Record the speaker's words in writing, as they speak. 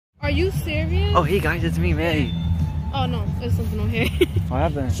you serious? Oh, hey guys, it's me, May. Oh no, there's something on here. What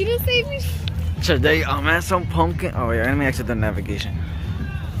happened? She didn't save me. Today I'm at some pumpkin. Oh yeah, let me exit the navigation.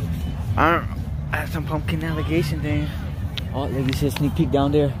 I'm at some pumpkin navigation thing. Oh, look, you see a sneak peek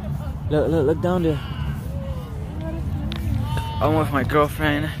down there. Look down there. I'm with my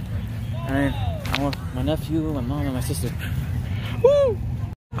girlfriend, and I'm with my nephew, my mom, and my sister. Woo!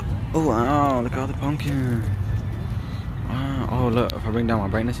 Oh wow, look at all the pumpkin. Oh look, if I bring down my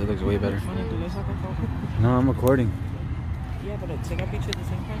brightness, it looks way better. No, I'm recording. Yeah, but take a picture at the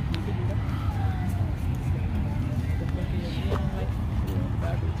same time.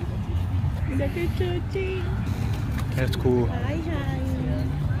 You can do that. That's cool.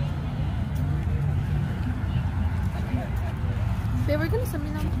 They were gonna send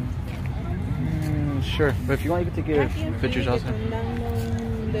me them. Sure, but if you want, you can take your pictures also.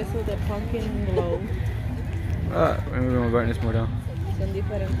 This is the pumpkin glow. Maybe we're going brightness more down. Son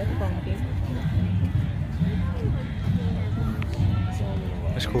diferentes pumpkins.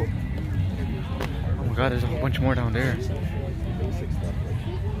 That's cool. Oh my god, there's a whole bunch more down there.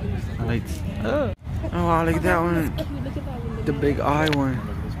 Lights. Oh wow, look at that one. The big eye one.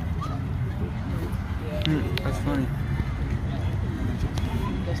 That's funny.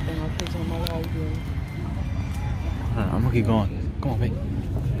 I'm gonna keep going. Come on, babe.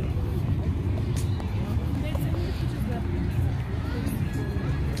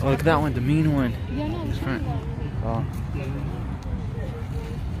 Oh, look at that one, the mean one. Yeah, no, It's front. Oh.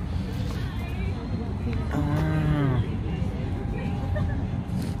 Oh, wow.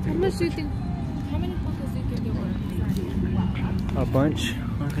 How much do you think? How many pumpkins do you think there were? A bunch.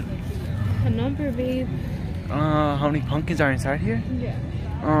 Look at. A number, babe. How many pumpkins are inside here? Yeah.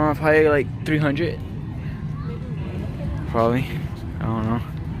 Probably like 300. Probably. I don't know.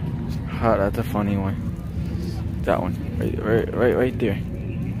 Oh, that's a funny one. That one. Right there.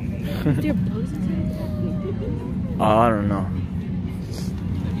 Oh, I don't know.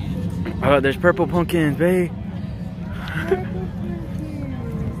 Oh, there's purple pumpkins, babe.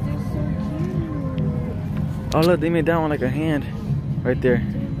 Oh, look, they made that one like a hand. Right there.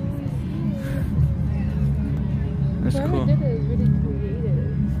 That's cool. Whoever did it is really creative.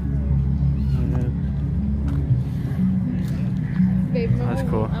 Babe, That's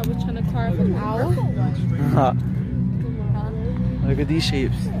cool. I was trying to carve an owl. Look at these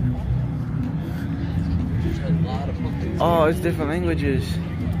shapes. Oh, it's different languages.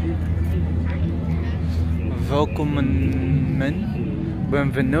 Welcome,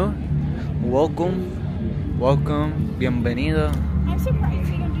 bienvenido, welcome, bienvenido. I'm surprised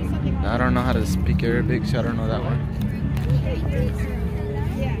you don't do something. I don't know how to speak Arabic, so I don't know that one.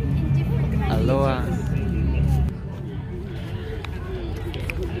 Aloha.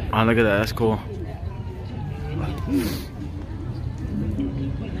 Oh, look at that, that's cool.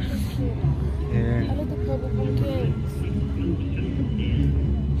 Yeah. I like the purple pumpkins.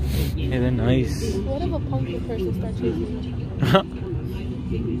 Yeah, they're nice. What if a pumpkin person starts chasing me?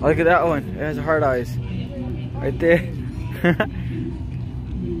 Oh, look at that one. It has hard eyes. Right there. How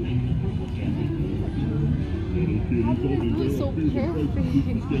do they do it so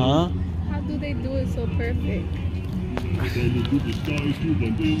perfect? Huh? How do they do it so perfect?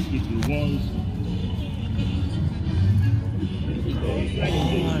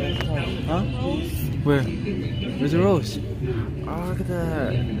 Huh? Where? Where's the rose? Oh, look at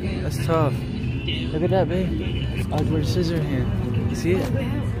that. That's tough. Look at that, babe. I wear scissor hand. You see it?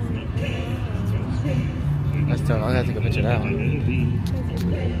 That's tough. I gotta take a picture of that one. I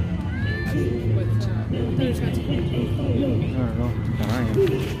don't know. I am.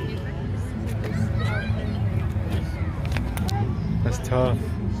 That's tough.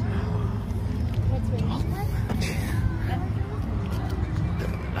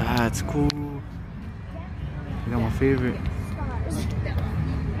 That's cool. You got my favorite.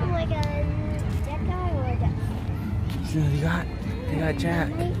 Oh my god, that guy or that? They got Jack.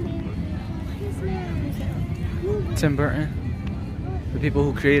 Tim Burton. The people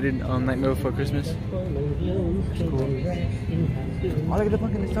who created Nightmare Before Christmas. That's cool. Oh, look at the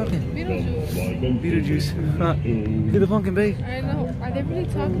pumpkin, it's talking. Beetlejuice. Look at the pumpkin, babe. I know. Are they really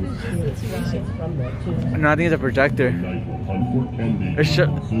talking? No, I think it's a projector.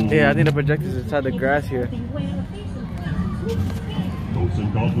 Yeah, I think the projector is inside the grass here. Ghosts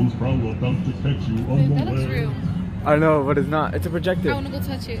and goblins prowl about to catch you That looks real. I know, but it's not. It's a projector. I want to go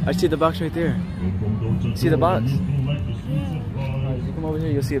touch it. I see the box right there. See the box? If you come over here,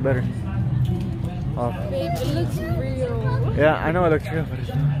 you'll see it better. Oh. Babe, it looks real. Yeah, I know it looks real, but it's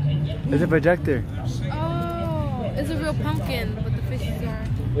not. It's a projector. Oh, it's a real pumpkin, but the fishes are.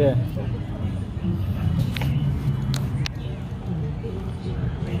 Yeah.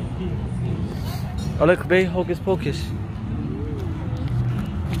 Oh look, babe, Hocus Pocus.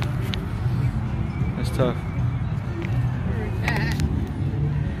 That's tough.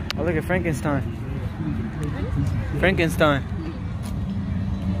 Oh look at Frankenstein. Frankenstein.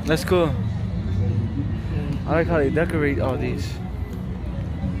 That's cool. I like how they decorate all these.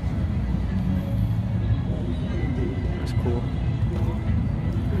 That's cool.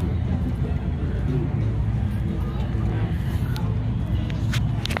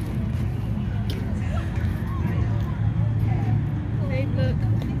 Hey, look.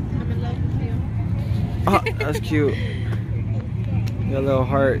 I'm in love with you. Oh, that's cute. Got little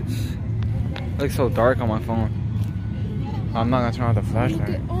hearts. It looks so dark on my phone. I'm not gonna turn off the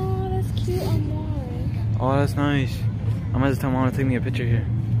flashlight. Oh, that's cute on Mars. Oh, that's nice. I might just tell Mom to take me a picture here.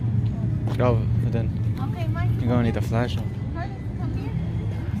 Go, but then Okay, Mike. you're gonna need the flashlight. Come here.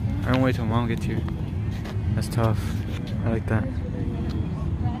 I don't wait till Mom gets here. That's tough. I like that.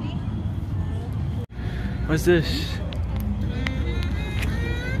 Ready? What's this?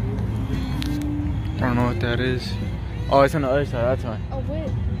 I don't know what that is. Oh, it's on the other side. That's why. Oh,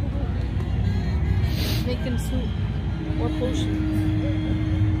 wait. Make them soup or potion.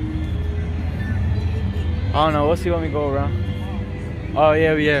 I don't know. We'll see when we go around. Oh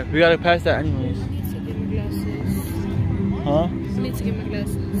yeah. We gotta pass that anyways. I need to get my glasses. Huh? I need to get my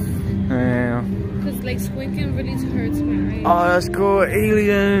glasses. Yeah. Because, like, squinting really hurts my eyes. Oh, that's cool.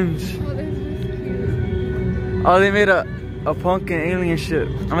 Aliens. Oh, that's cute. Oh, they made a pumpkin alien ship.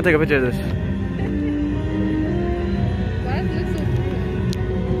 I'm gonna take a picture of this. Why does it look so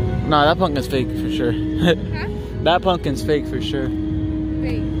cool? Nah, that pumpkin's fake for sure. Huh? That pumpkin's fake for sure.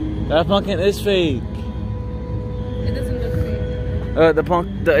 Wait. That pumpkin is fake. It doesn't look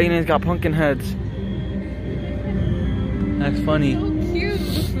fake. The aliens got pumpkin heads. That's funny. So cute.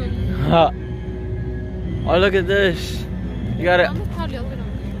 Ha. Oh, look at this. You got it. I'm gonna probably open them.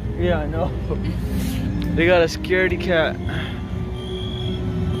 Yeah, I know. They got a scaredy cat.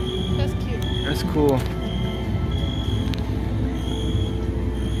 That's cute. That's cool.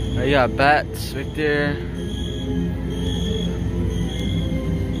 You got bats right there.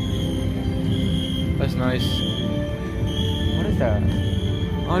 That's nice. What is that?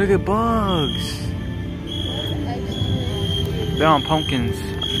 Oh, look at bugs. They're on pumpkins.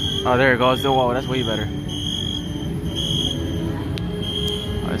 Oh, there it goes. Oh, whoa, that's way better.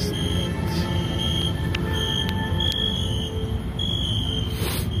 That's...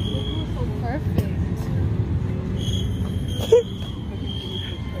 Perfect.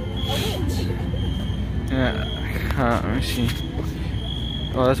 Yeah, let me see.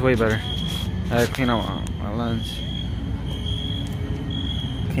 Oh, that's way better. I gotta clean out my lens.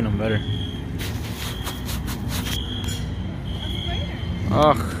 Clean them better.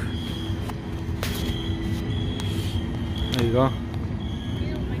 Ugh. There you go.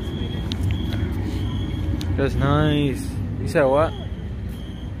 That's nice. You said what?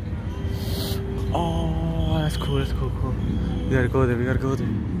 Oh, that's cool. That's cool. Cool. We gotta go there. We gotta go there.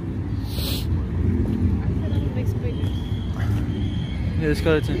 Yeah, the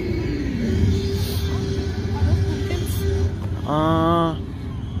skeleton.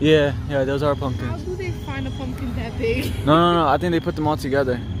 Yeah, those are How pumpkins. do they find a pumpkin that big? No. I think they put them all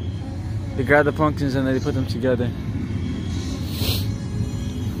together. They grab the pumpkins and then they put them together.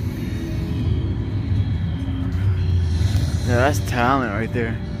 Yeah, that's talent right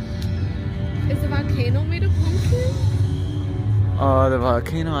there. Is the volcano made of pumpkin? The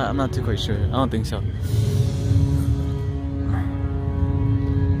volcano, I'm not too quite sure. I don't think so.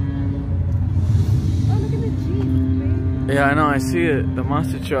 Oh, look at the Jeep, babe. Yeah, I know, I see it. The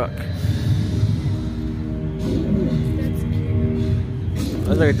monster truck. That's cute.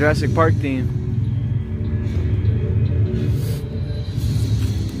 That's like a Jurassic Park theme.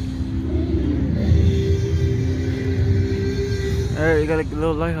 Hey, you got like a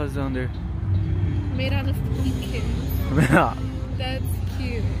little lighthouse down there. Made out of pumpkin. Yeah, That's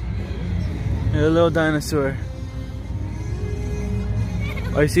cute. a little dinosaur.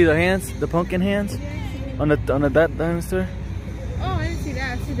 Oh, you see the hands? The pumpkin hands? On that dinosaur? Oh, I didn't see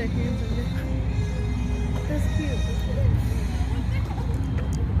that. I see the hands on it. That's cute.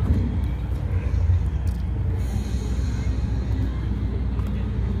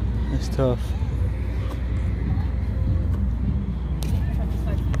 That's tough.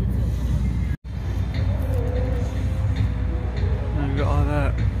 Look at all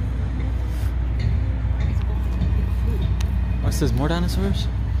that. What's this? More dinosaurs?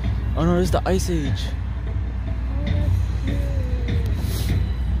 Oh no, this is the Ice Age.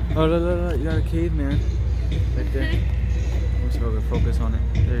 Oh, look, you got a caveman right there. Let's go focus on it.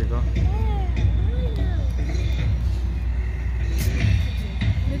 There you go.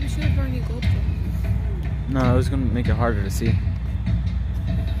 Maybe should have brought your GoPro. No, it was gonna make it harder to see.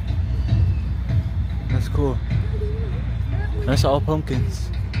 That's cool. That's all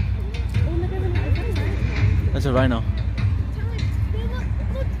pumpkins. That's a rhino.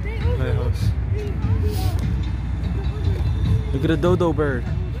 Lighthouse. Look at a dodo bird.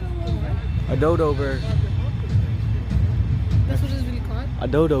 A dodo bird. That's what it's really called? A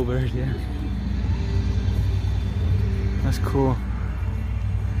dodo bird, yeah. That's cool.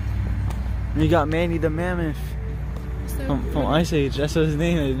 And you got Manny the mammoth So, from Ice Age. That's what his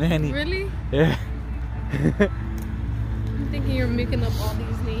name is, Manny. really? Yeah. I'm thinking you're making up all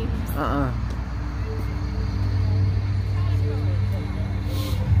these names.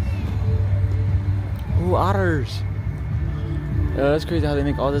 Ooh, otters. Yeah, that's crazy how they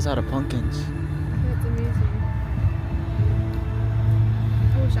make all this out of pumpkins. That's amazing.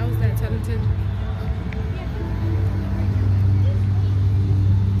 I wish I was that talented.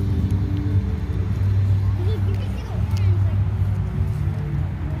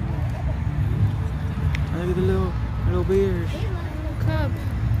 Look at the little bears. Cub.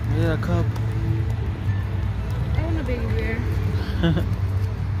 Yeah, a cub. I want a baby bear.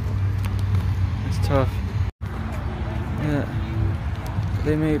 It's tough. Yeah.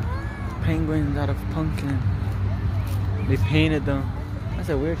 They made penguins out of pumpkin. They painted them. That's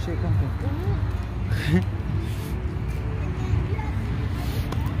a weird shaped pumpkin.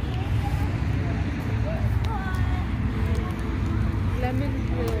 Lemon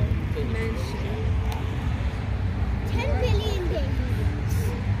Hill Mansion. 10 billion babies.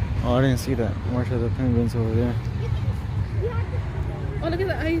 Oh, I didn't see that. More to the penguins over there. Oh, look at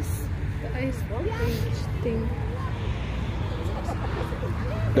the ice. The ice thing.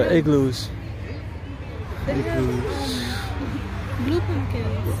 The igloos. They have blue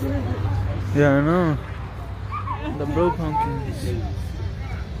pumpkins. Yeah, I know. The blue pumpkins.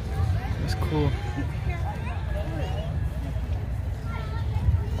 That's cool.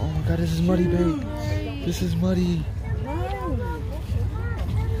 Oh my god, this is muddy, babe. This is muddy.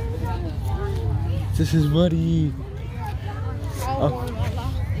 This is muddy. Oh,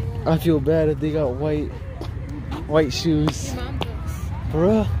 I feel bad if they got white shoes. your mom does. For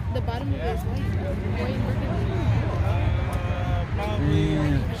real? The bottom of it is white.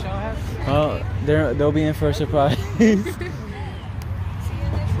 Yeah. Oh, they'll be in for a surprise. Did you see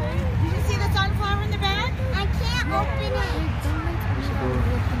the sunflower in the bag? I can't open it.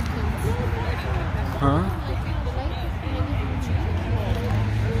 Huh?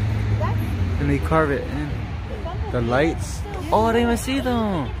 And they carve it in. The lights. Oh, I didn't even see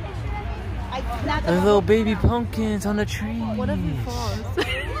them. There's little baby pumpkins on the tree. What if it falls?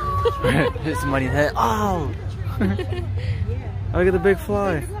 Hit somebody's head. Oh! Look at the big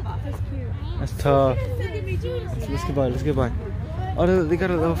fly. That's tough. Let's get by. Let's get by. Oh, they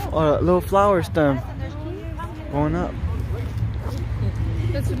got a little flower stem going up.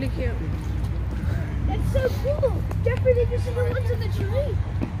 That's really cute. That's so cool. Jeffrey, did you see the ones in the tree?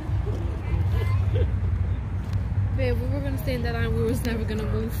 Babe, we were gonna stay in that island. We was never gonna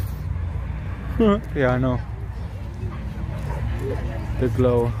move. Yeah, I know. The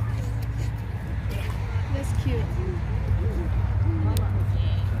glow. That's cute.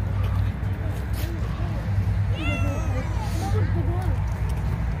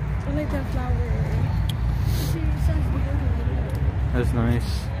 I like that flower. That's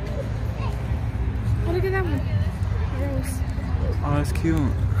nice. Oh, look at that one. Rose. Oh, that's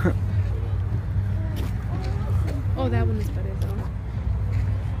cute. Oh, that one is better though.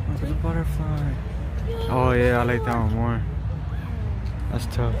 Look at the butterfly. Oh yeah, I like that one more. That's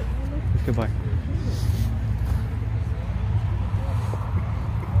tough. Let's get by.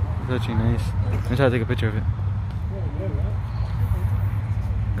 It's actually nice. Let me try to take a picture of it.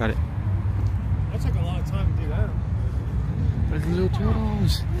 Got it. That took a long time to do that. There's little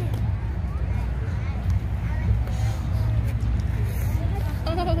turtles.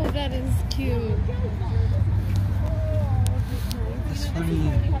 Oh, that is cute. That's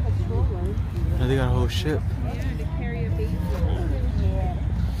funny. Oh, they got a whole ship. Yeah, to carry a baby.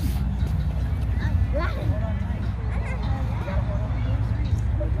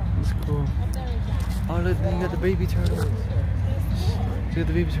 That's cool. Oh, look, you got the baby turtles. Look at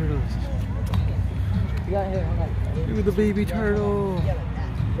the baby turtles. Look at the baby turtle.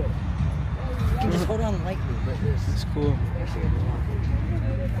 Just hold on lightly like this. That's cool.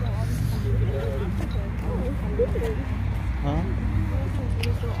 Huh?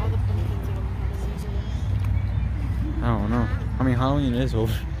 I don't know. I mean, Halloween is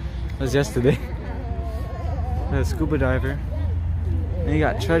over. It was yesterday. A scuba diver. And you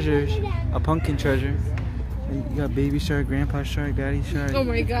got treasures. A pumpkin treasure. You got baby shark, grandpa shark, daddy shark. Oh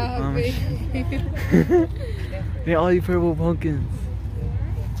my god, Mama babe. They all eat purple pumpkins.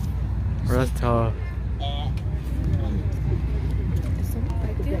 Bro, that's tough.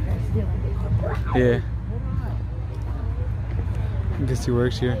 Yeah. I guess he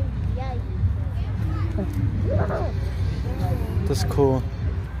works here. That's cool.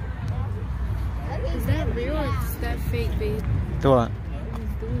 Is that real or is that fake, babe? The what?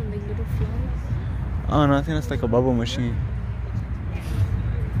 He's doing like little flies. I don't know, I think that's like a bubble machine.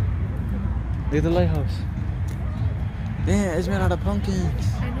 Look at the lighthouse. Damn, it's made out of pumpkins.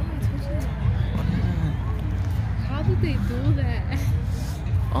 I know, I told you. How did they do that?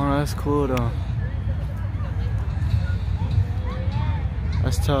 Oh, no, that's cool though.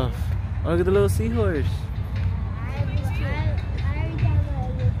 That's tough. Oh, look at the little seahorse.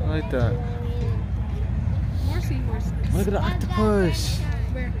 I like that. More seahorses. Look at the octopus.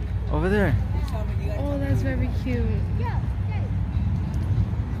 Where? Over there. Oh, that's very cute.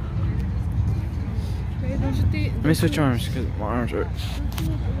 Babe, don't you think? Let me switch arms because my arms hurt.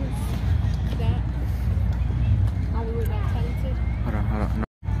 That? How we were that talented? Hold on, hold on.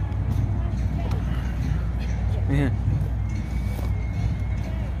 No. Yeah.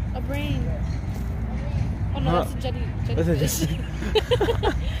 A brain. Oh no, that's a jelly. That's a jelly.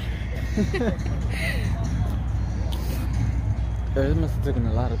 This must have taken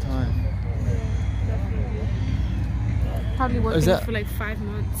a lot of time. Probably working Is that- for like 5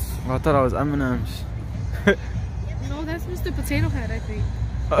 months. Oh, I thought I was M&M's. No, that's Mr. Potato Head, I think.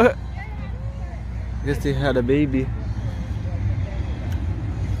 I guess they had a baby.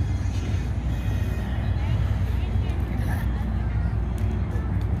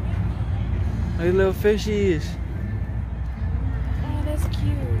 Hey, little fishies. Oh, that's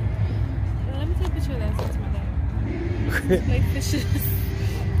cute. Well, let me take a picture of that and send it to my dad. Like fishes.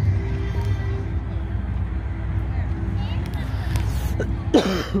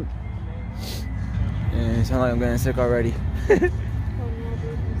 Yeah, it sounds like I'm getting sick already. Oh no, dude,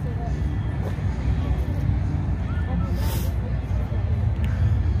 you said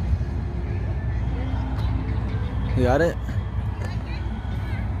that. You got it?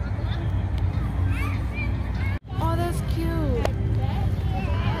 Oh, that's cute.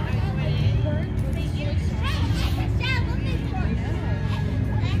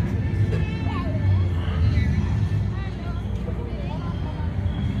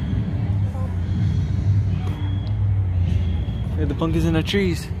 Hey, the pumpkins in the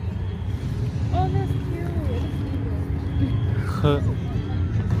trees. Oh, that's cute.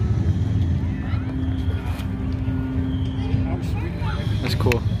 That's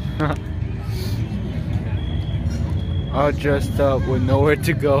cool. All dressed up with nowhere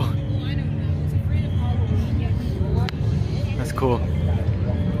to go. That's cool.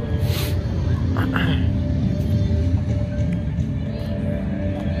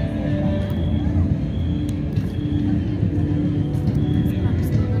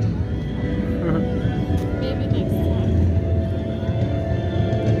 Maybe next time.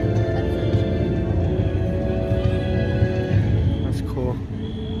 That's cool.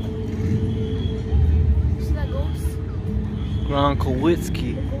 See that ghost?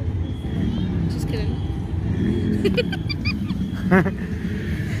 Gronkowski. Just kidding. I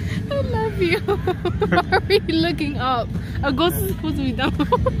love you. Why are you looking up? A ghost is supposed to be down. Why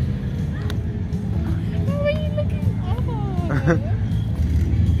are you looking up?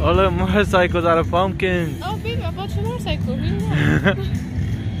 Oh, look, motorcycles out of pumpkins. Oh, baby, I bought your motorcycle. Who do you want?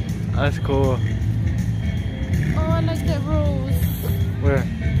 That's cool. Oh, I like that rose. Where?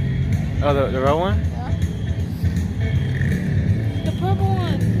 Oh, the red one? Yeah. The purple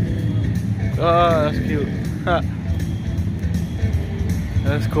one. Oh, that's cute.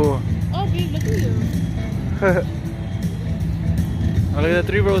 That's cool. Oh, babe, look at you. Oh, look at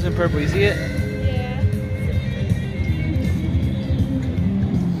the 3 rows in purple. You see it? Yeah.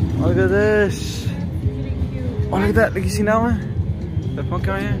 Oh, look at this. Pretty cute. Oh, look at that. Look, you see that one? The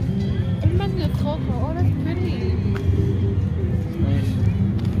pumpkin right here? It reminds me of Coco. Oh, that's pretty. Nice.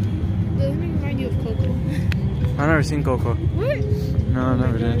 Doesn't it remind you of Coco? I've never seen Coco. What? No, I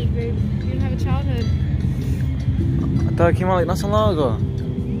never Babe, did. you didn't have a childhood. I thought it came out like not so long ago.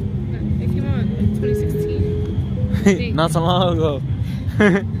 It came out in 2016. Not so long ago.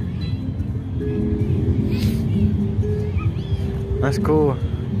 That's cool.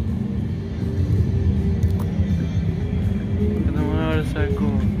 Look at the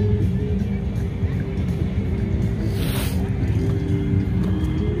motorcycle.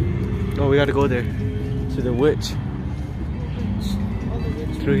 Oh, we gotta go there. To the witch. Oh, the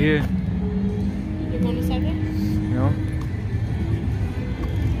witch. Through here. You're going to side there? You know?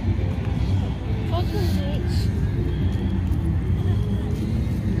 Focus.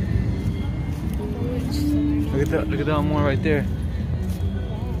 Look at that one right there.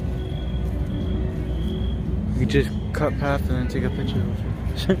 You just cut path and then take a picture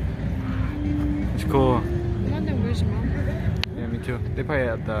of it. It's cool. I wonder where's your mom? Yeah, me too. They probably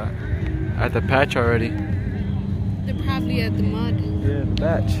at the patch already. They're probably at the mud. Yeah, the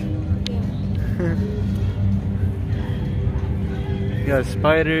patch. You got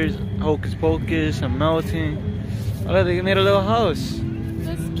spiders, hocus pocus, I'm melting. Oh, look, they made a little house.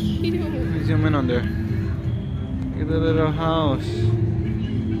 That's cute. Let me zoom in on there. Look at the little house.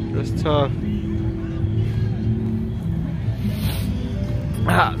 That's tough.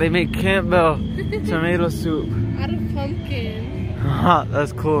 Ah, they make Campbell tomato soup. Out of pumpkin. Haha,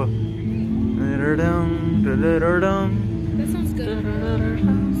 that's cool. That sounds good.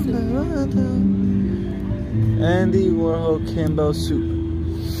 Andy Warhol Campbell soup.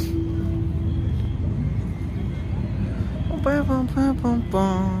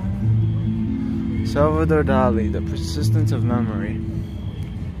 Salvador Dali, The Persistence of Memory.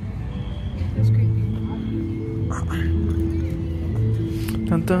 That's creepy.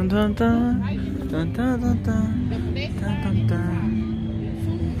 Dun dun dun dun. Dun dun dun dun. Dun dun dun.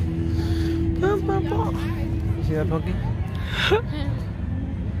 Bum, bum, bum. You see that pumpkin?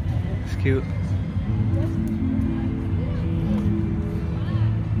 It's cute.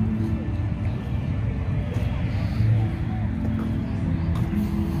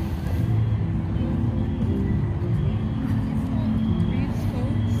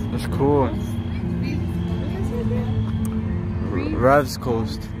 That's cool. Rev's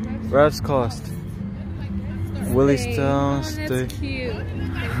Coast. Rev's Coast. Williestown. That's cute.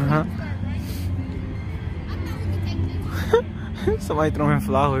 Somebody throwing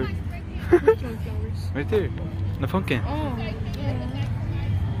flowers. Flowers. Right there. The pumpkin. Oh, yeah.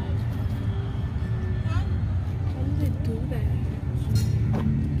 How do they do that?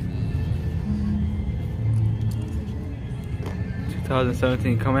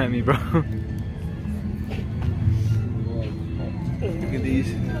 2017, come at me, bro. Look at these.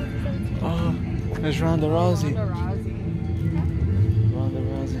 Oh, there's Ronda Rousey. Ronda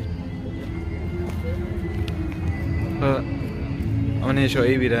Rousey. I'm gonna show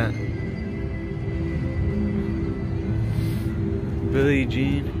Abby that. Billie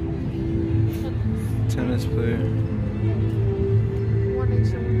Jean, tennis player.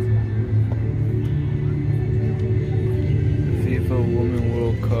 FIFA Women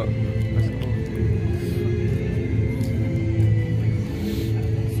World Cup. That's cool.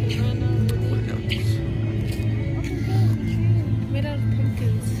 Made out of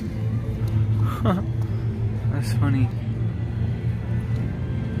pumpkins. That's funny.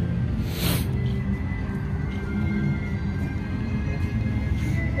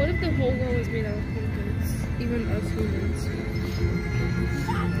 What if the whole world was made out of pumpkins? Even us humans.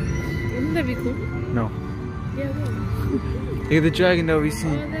 Wouldn't that be cool? No. Yeah, it would. Look at the dragon that we Oh,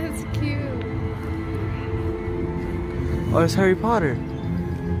 seen. that's cute. Oh, it's Harry Potter.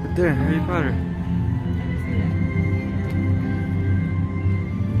 Right there, Harry Potter.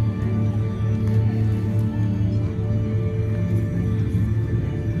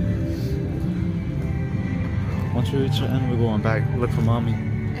 Once we reach the end, we're going back. Look for mommy.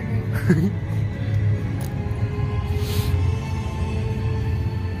 Okay.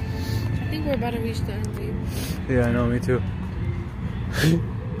 I think we're about to reach the end, babe. Yeah, I know, me too.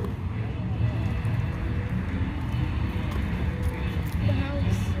 The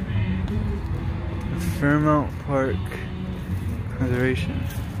house. Fairmount Park Conservation.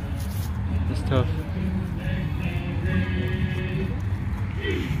 It's tough.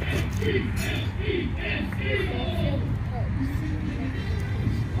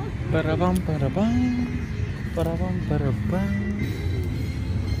 Ba-da-bum, ba-da-bum. Ba-da-bum, ba-da-bum.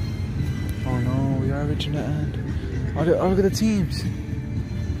 Oh no, we are reaching the end. Oh, look at the teams.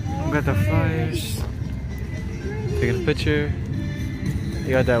 We got the Flyers. Taking a picture. You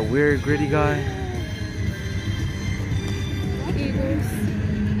got that weird gritty guy. Eagles.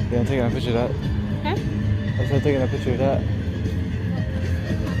 Yeah, I'm taking a picture of that. Huh? I'm taking a picture of that.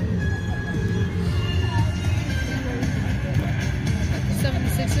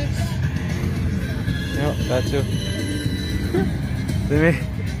 76ers. Yep, that too.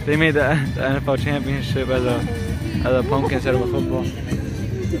 they made the NFL championship as a pumpkin instead of a football.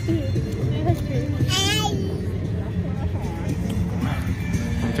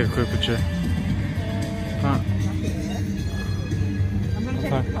 I'll take a quick picture.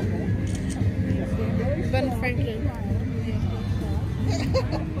 Ben Franklin.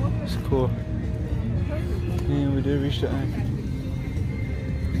 It's cool. Yeah, we did reach the end.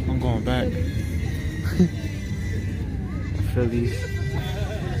 I'm going back. Phillies.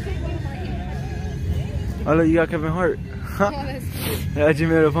 Oh look, you got Kevin Hart. Oh, that's cute. They actually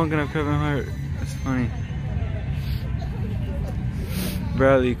made a pumpkin of Kevin Hart. That's funny.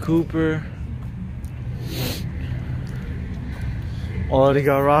 Bradley Cooper. Oh, they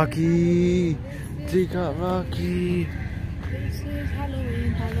got Rocky. They got Rocky. This is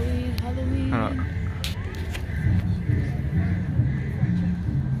Halloween, Halloween, Halloween.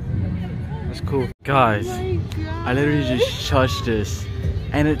 That's cool. Guys, I literally just touched this.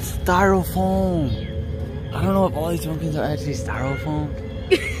 And it's styrofoam. I don't know if all these pumpkins are actually styrofoam.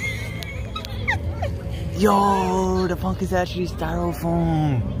 Yo, the pumpkin's actually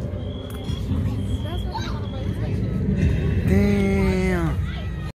styrofoam. That's what I'm Damn.